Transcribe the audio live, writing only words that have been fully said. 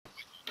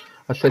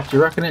I said, do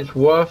you reckon it's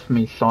worth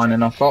me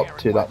signing us up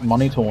to that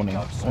money tourney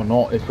or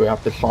not if we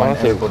have to sign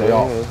everybody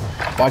up?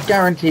 But I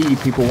guarantee you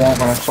people won't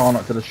want to sign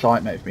up to the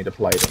site, mate, for me to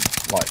play them.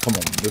 Like, come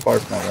on, we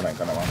both know we ain't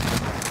going to run.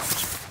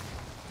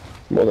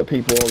 What, that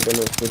people aren't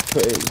going to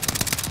put in?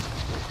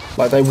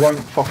 Like, they won't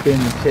fucking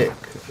tick.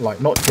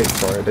 Like, not tick,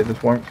 sorry, they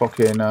just won't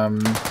fucking, they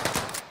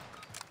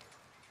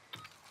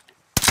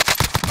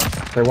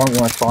won't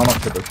want to sign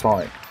up to the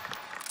site.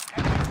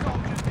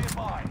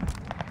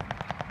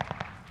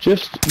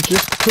 Just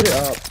put it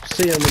up,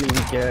 see how many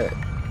we get.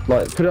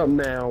 Like, put it up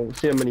now,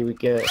 see how many we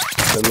get,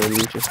 and then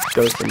we just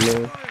go from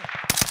there.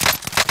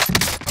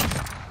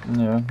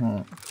 Yeah,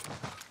 right.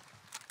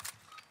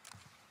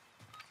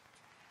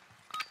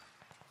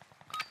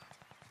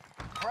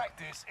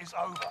 Practice is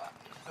over.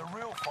 The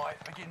real fight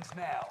begins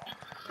now.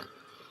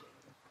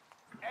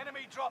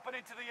 Enemy dropping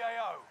into the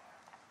AO.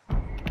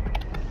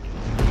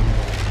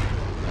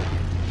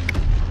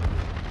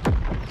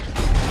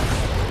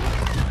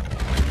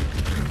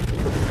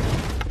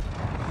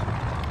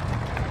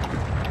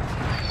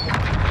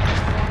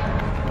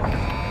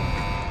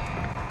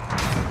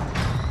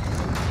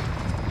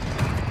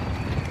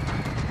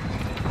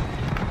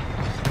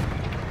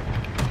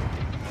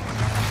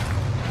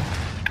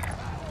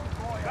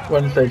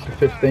 Wednesday's the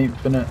 15th,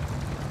 isn't it?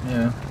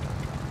 Yeah.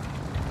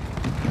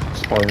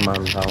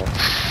 Spider-Man's out.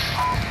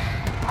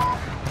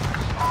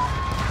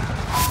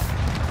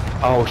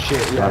 Oh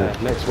shit, yeah,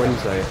 next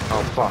Wednesday.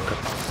 Oh fuck.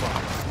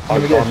 I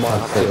might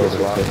have to as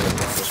well.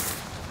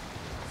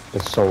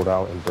 It's sold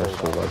out in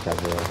Bristol, like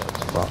everywhere.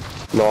 But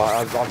no,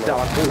 I've bought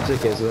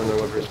tickets. I don't know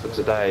whether it's for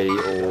today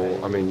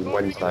or, I mean,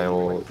 Wednesday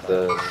or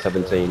the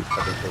 17th.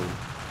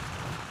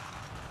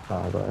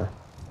 I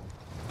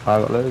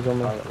got loads on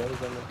me.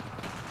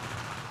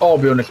 I'll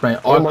be honest, mate.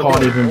 I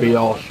can't even be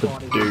asked to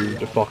do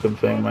the fucking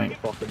thing, mate.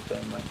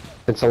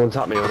 Can someone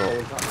tap me or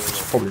not?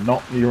 Probably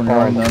not. You're on your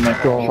own there,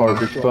 mate. Sorry,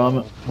 just firm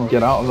it. We'll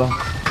get out of there.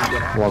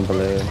 One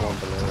below.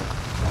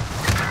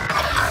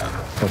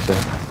 That's it.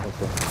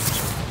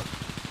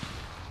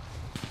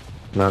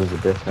 Man's a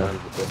dickhead.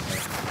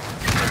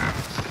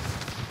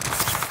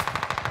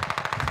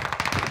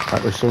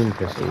 That machine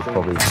pistol is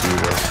probably too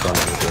worse than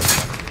it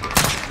is.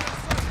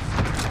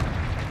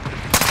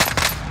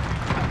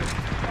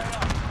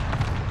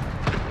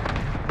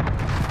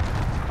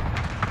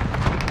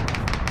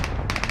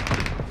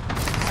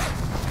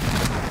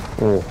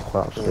 Oh,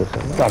 that's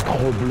different.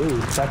 Sacre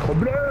bleu! Sacre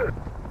bleu!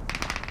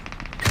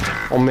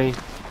 On me.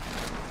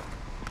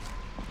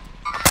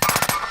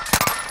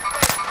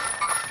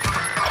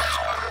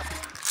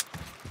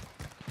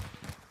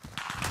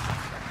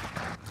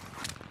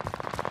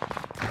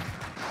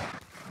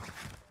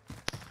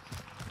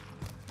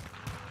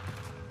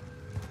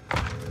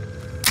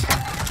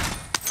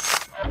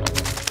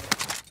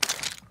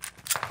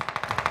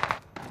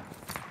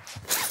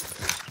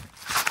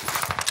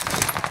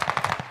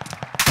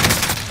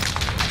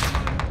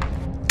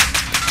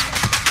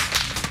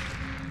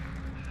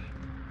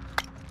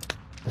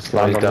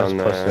 Slide down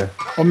there.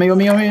 On me. No!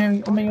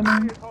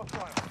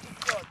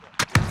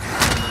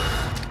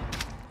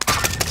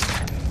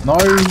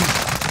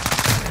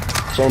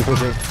 Someone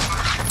pushing.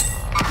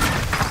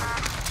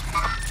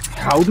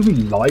 How do we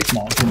live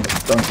mark him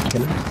but don't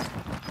kill him?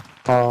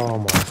 Oh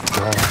my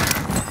god.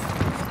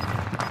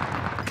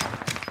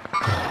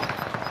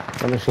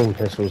 That machine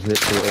pistol is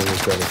literally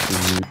always going if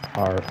you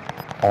are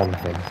on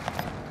him.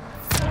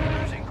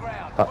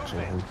 Touching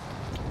him.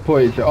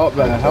 Boys, you're up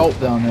there. Help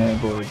down here,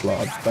 boys.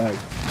 Like, I beg.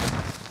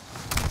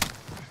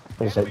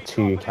 There's like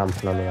two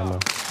camping on the ammo.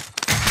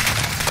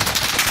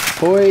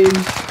 Boys,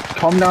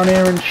 come down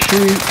here and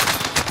shoot.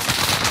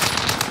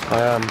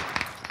 I am.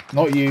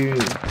 Not you.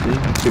 These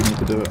two need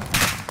to do it.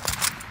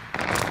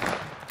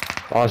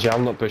 Actually,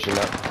 I'm not pushing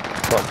that.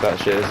 Fuck that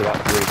shit. There's about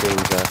 3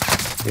 teams there.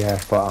 Yeah,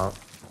 fuck out.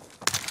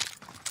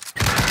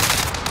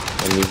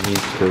 And you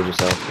killed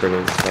yourself.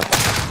 Brilliant stuff.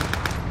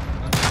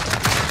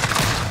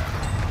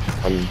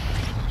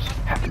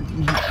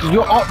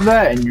 You're up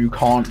there and you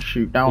can't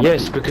shoot down.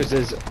 Yes, because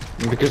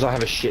I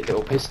have a shit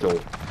little pistol.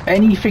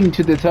 Anything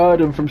to deter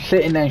them from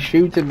sitting there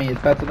shooting me is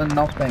better than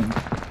nothing.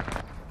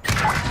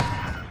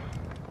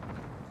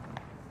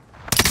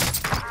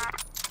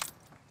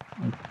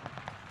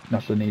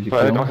 That's an easy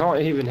But kill. I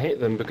can't even hit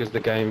them because the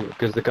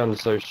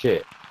gun's so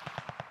shit.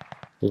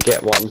 You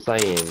get what I'm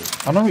saying?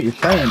 I know what you're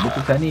saying, but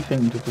it's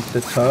anything to just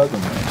deter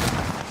them, mate.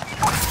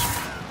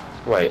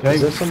 Wait,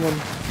 is there someone?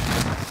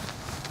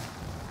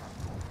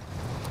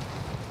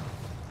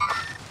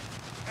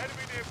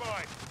 Enemy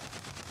nearby.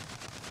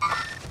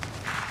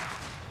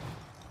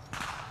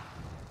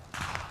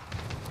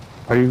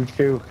 Are you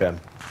joking?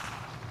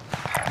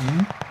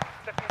 Hmm?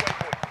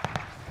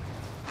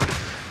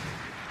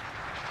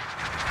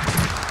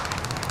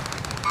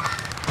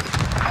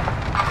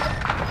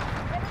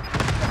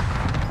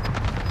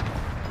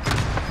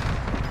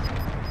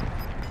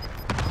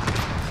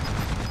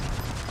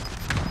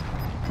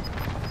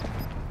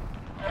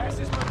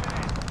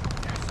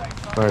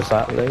 Where's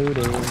that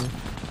loading?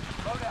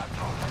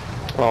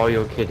 Oh,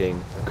 you're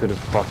kidding. I could have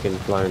fucking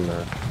flown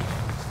there.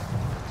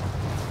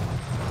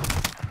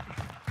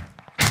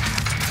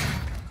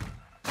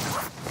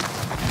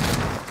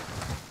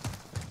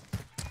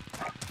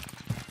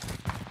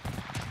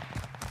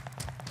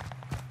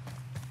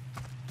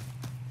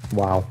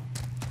 Wow.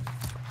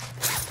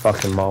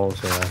 Fucking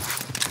miles, yeah.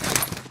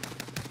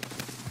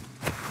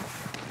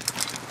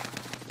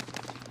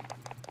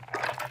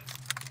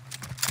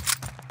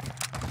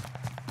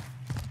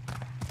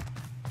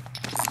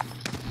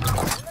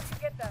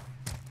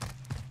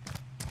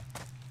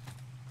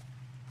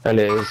 And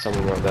it is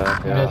someone right there.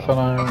 Yeah. Yes,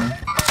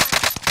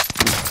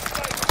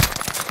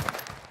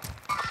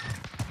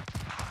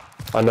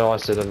 I know.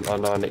 I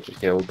know I nicked your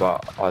kill,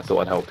 but I thought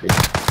I'd help you.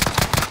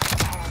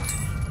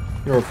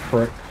 You're a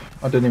prick.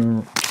 I didn't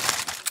even...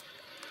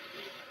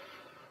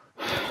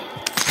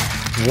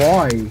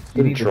 Why?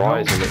 You need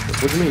tries help. in it.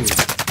 What do you mean?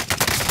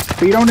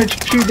 But you don't want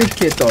to shoot this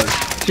kid though.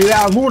 See,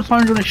 out of all the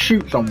times you want to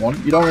shoot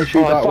someone, you don't want to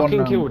shoot that I one.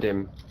 fucking killed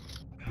him.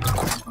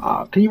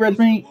 Can you res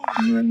me?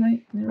 Can you res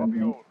me? Can you res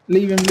me?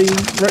 Leave him, leave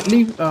him.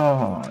 Leave.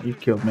 Oh, you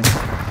killed me.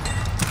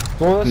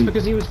 Well, that's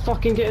because he was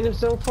fucking getting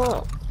himself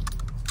up.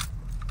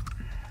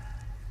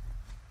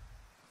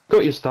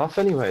 Got your stuff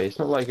anyway. It's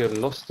not like you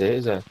lost it,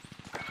 is it?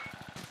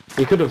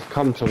 You could have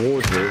come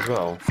towards me as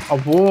well. I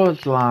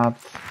was,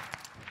 lads.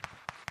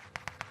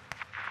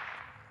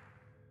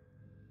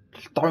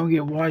 Just don't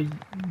get why.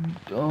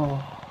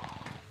 Oh.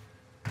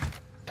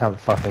 Can't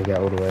fucking get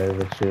all the way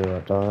over to you, I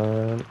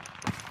don't.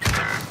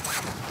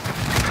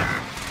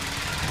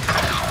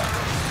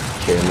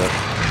 Shooting it.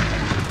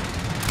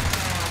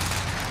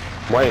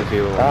 Waiting for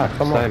you.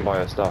 Stand by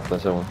your stuff,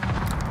 that's all.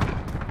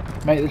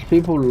 Mate, there's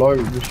people low.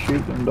 Just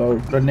shoot them though.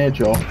 They're near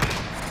Josh.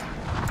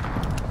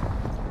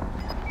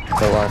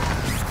 Don't worry.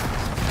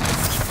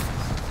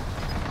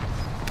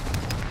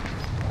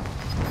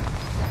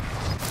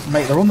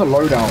 Mate, they're on the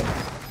loadout.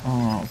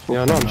 Oh,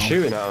 yeah, I know, I'm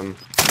shooting at them.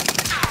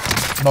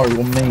 No,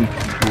 on me.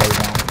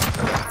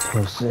 Loadout.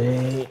 We'll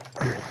see.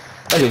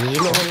 Hey, did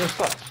you not have your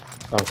stuff?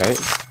 Okay.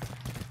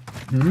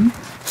 I'm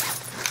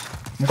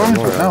going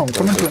to it now. I'm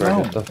coming to it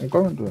now. I'm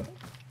going to it.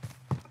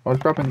 I was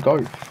grabbing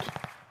Ghost.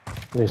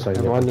 At least I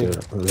can do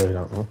it.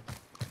 Loadout, huh?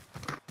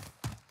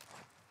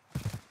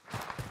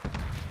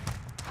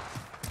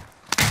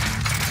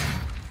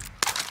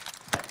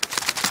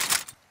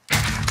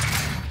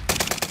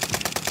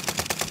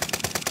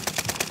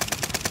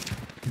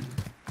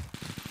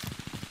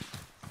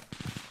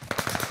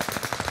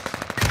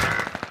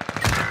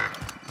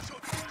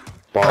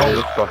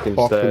 Fire fucking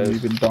stairs.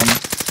 You've been done.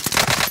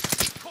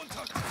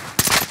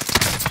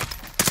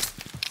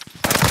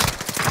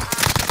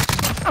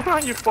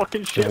 You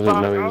fucking shit, I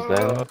didn't know he was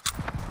there.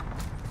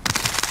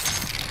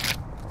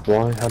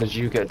 Why? How did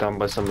you get done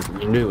by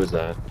someone you knew was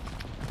there?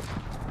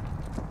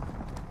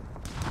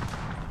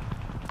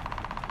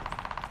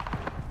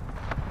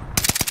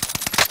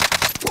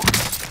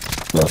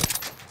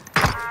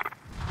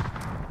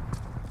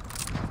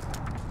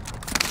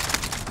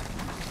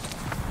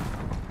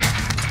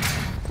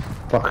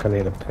 Fuck, I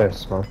need a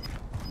piss, man.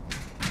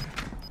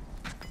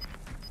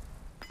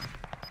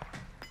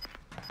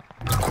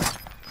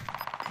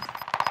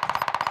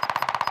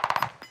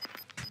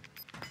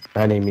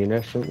 Any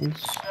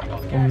munitions?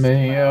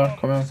 Me, yeah,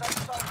 come on.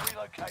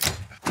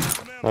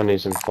 I need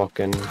some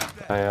fucking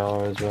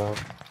AR as well.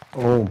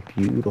 Oh,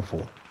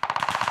 beautiful.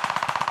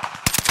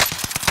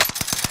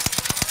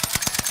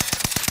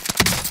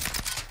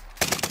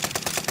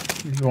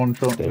 He's one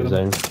shot. Get his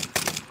own.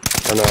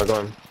 I know, I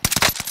got him.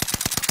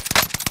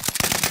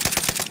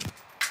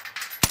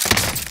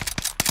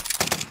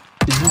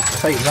 Did you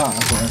take that?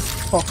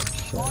 Fuck's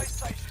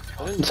sake.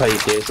 I didn't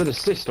take it, it said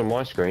assist on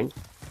my screen.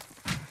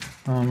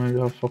 Oh, maybe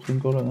I fucking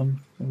got it then.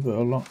 A bit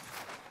of luck.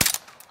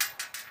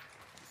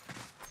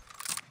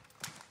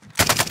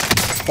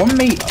 On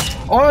me!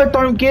 I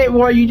don't get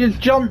why you just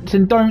jumped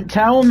and don't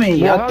tell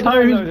me! Well, I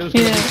don't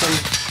get.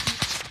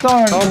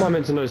 Don't. How am I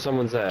meant to know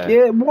someone's there?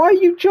 Yeah, why are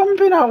you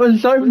jumping out of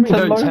zone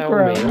to low tell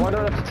ground? me. Why do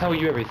I have to tell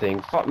you everything?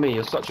 Fuck me,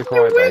 you're such a You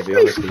were with crybaby, me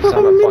honestly. You for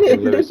sound a like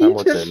fucking minute, Lewis then you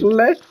Hamilton. just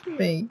left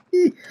me.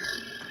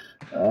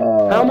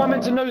 How am I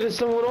meant to know there's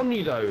someone on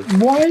you though?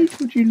 Why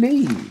would you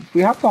leave?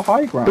 We have the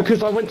high ground.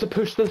 Because I went to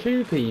push the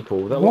two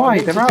people. Why?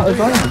 They're out of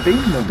zone,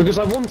 beat them. Because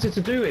I wanted to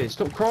do it.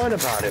 Stop crying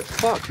about it.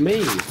 Fuck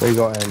me. We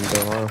got him,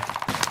 don't worry.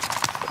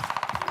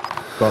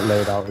 Got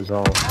laid out as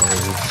well, so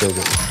we still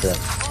get the shit.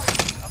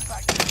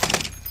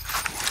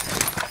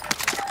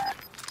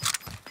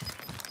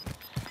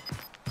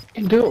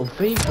 You can do it on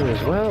FIFA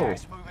as well.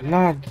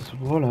 Lads,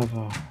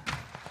 whatever.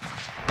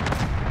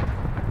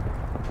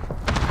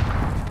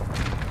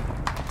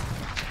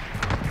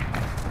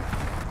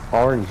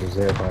 Orange is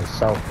there by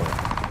itself, though.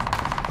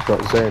 It's got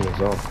zone as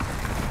well.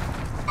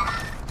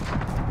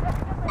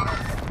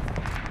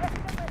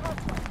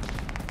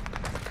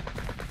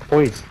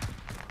 Boys.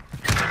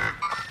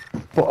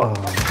 What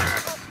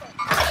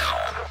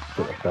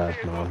a bad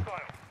man.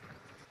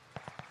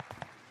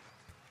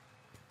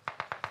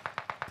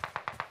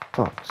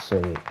 Fuck's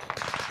sake.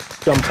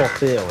 Jump off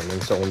here and then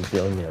someone's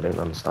behind you, I don't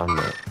understand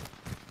that.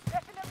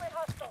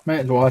 Mate,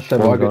 that's what I said,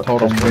 I get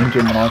told I'm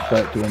whinging when I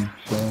say it to him,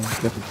 so I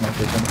guess it's no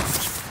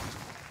different.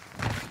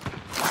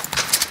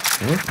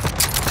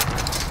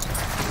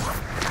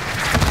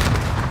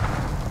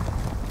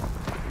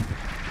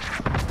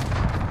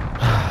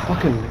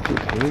 Fucking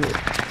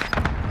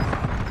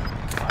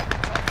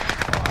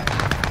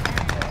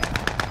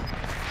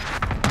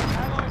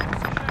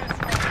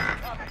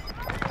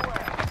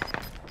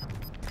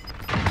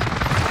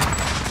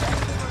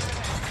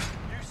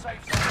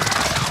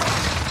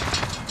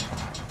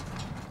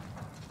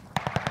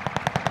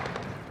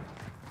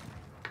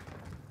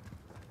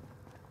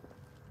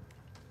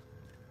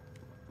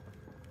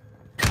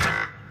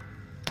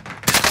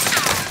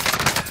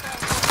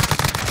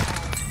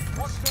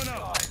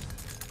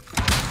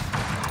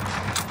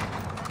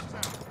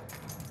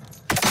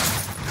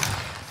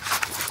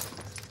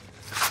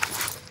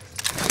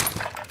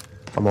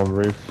I'm on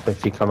roof.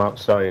 If you come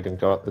outside and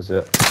go up the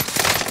zip.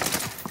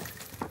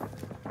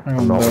 Hang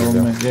on, they're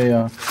on me. Yeah,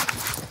 yeah.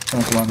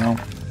 Don't come out now.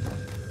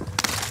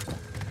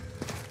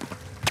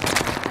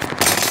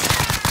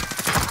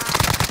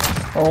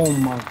 Oh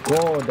my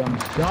god, I'm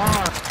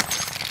done.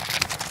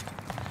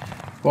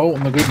 Well,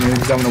 and the good news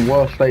is having a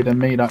worse day than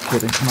me, that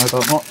kid. No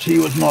doubt not. She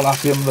was not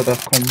happy on the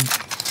death comms.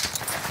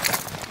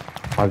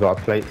 I got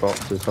a plate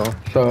box as well.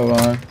 So,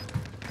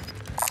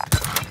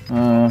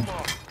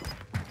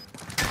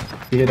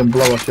 you hear them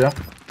blow us, yeah?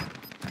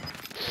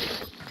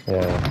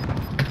 Yeah.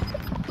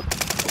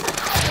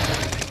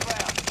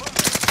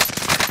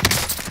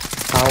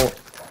 How?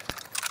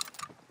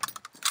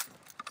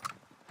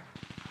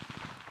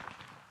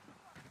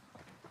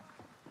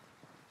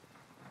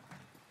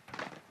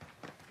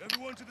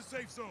 Everyone to the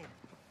safe zone.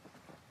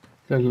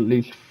 There's at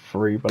least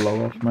 3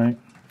 below us, mate.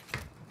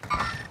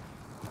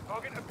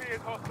 Target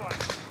appears hostile.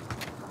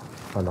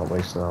 I'm not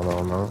wasting ammo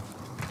on that.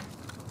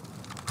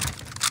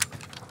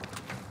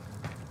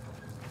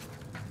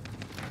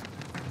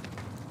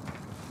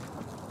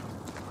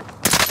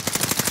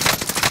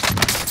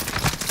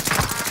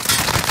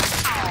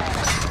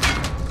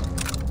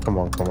 Come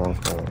on, come on,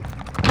 come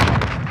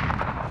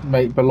on.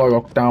 Mate,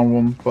 below us, down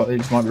one, but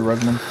these might be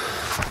Redmond.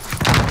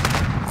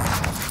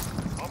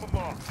 I'm a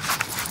mark.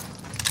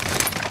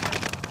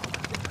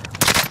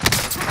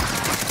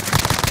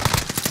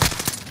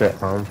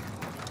 Shit, man.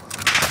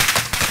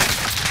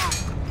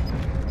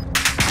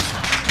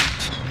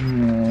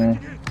 Yeah.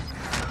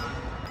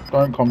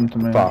 Don't come to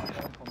me. Fuck.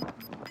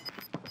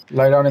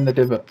 Lay down in the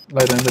divot.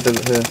 Lay down in the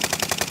divot here.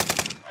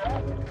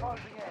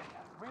 Closing in.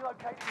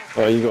 Relocating.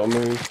 Oh, you gotta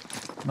move.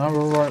 No,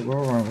 we're alright, we're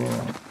alright, we're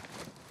alright.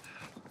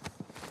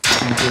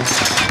 Thank you.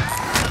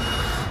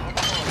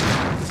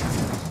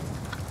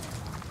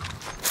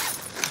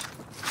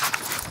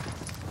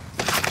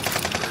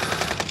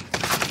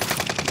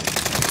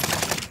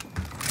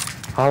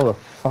 How the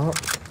fuck?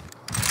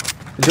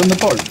 Is he on the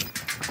boat?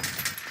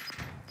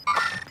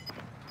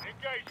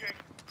 Engaging.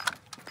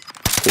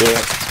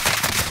 Yeah.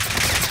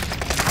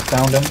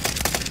 Found him.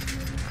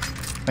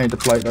 I need the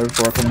plate though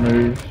before I can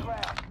move.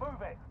 Ground.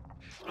 Move it.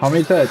 How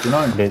many's there, do you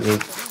know? Didn't you?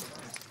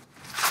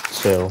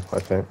 2, I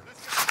think.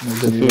 Oh,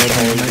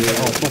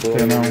 fuck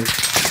now.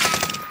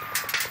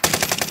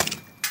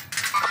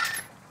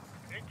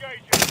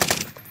 Engaging.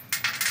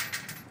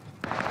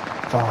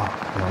 Fuck,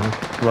 man.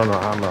 Run out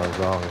of ammo as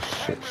well.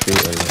 Shit,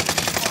 shooting.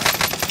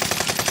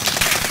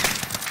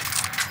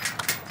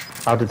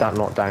 How did that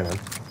knock down him?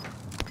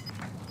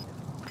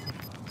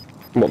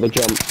 What, the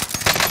jump?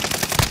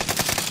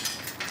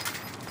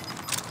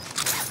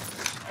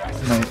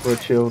 Mate, we're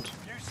chilled.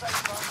 New safe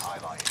zone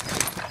highlighted.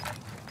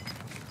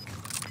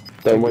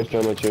 Don't waste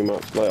ammo too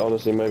much. Like,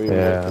 honestly, maybe when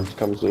Yeah. it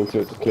comes into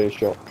it, it's a clear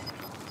shot.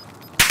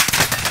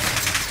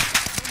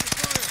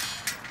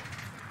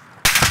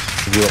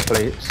 You got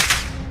plates?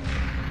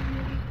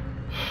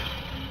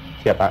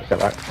 Get back, get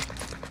back.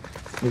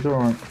 He's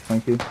alright,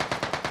 thank you.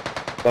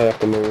 I have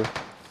to move.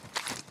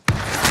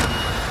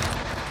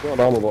 Got an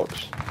armor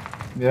box.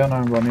 Yeah,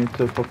 no, but I need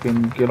to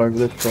fucking get over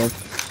this first.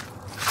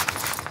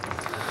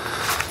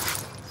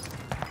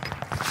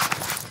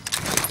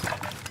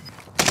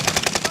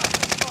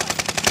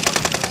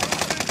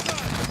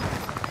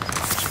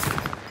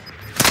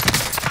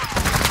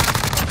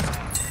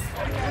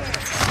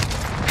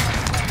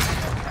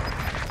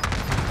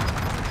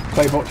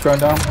 Play box going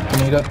down, you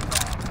need it.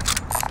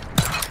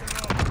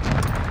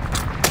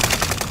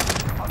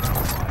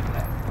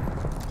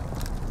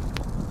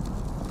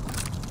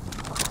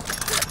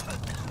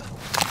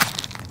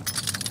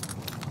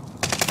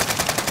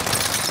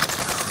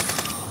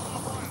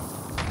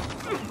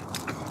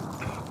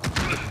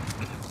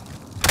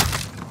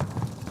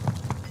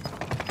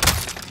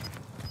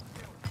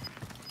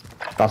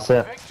 That's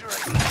it.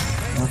 Victory.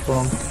 Nice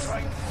one.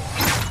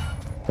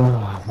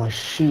 Oh, my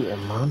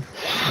shooting, man.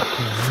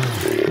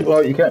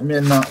 Well, you get me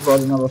in that, but I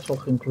didn't have a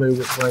fucking clue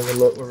which way to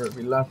look, whether it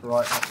be left,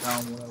 right, up,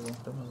 down, whatever. I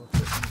don't have a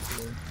fucking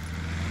clue.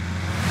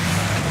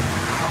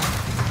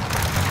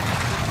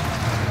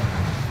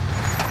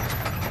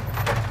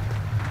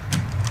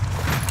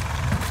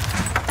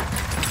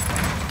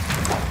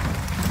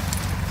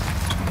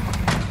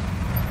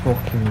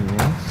 Fucking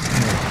yes.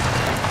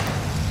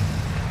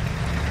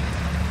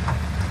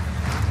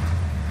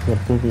 You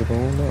did it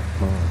all up,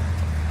 man.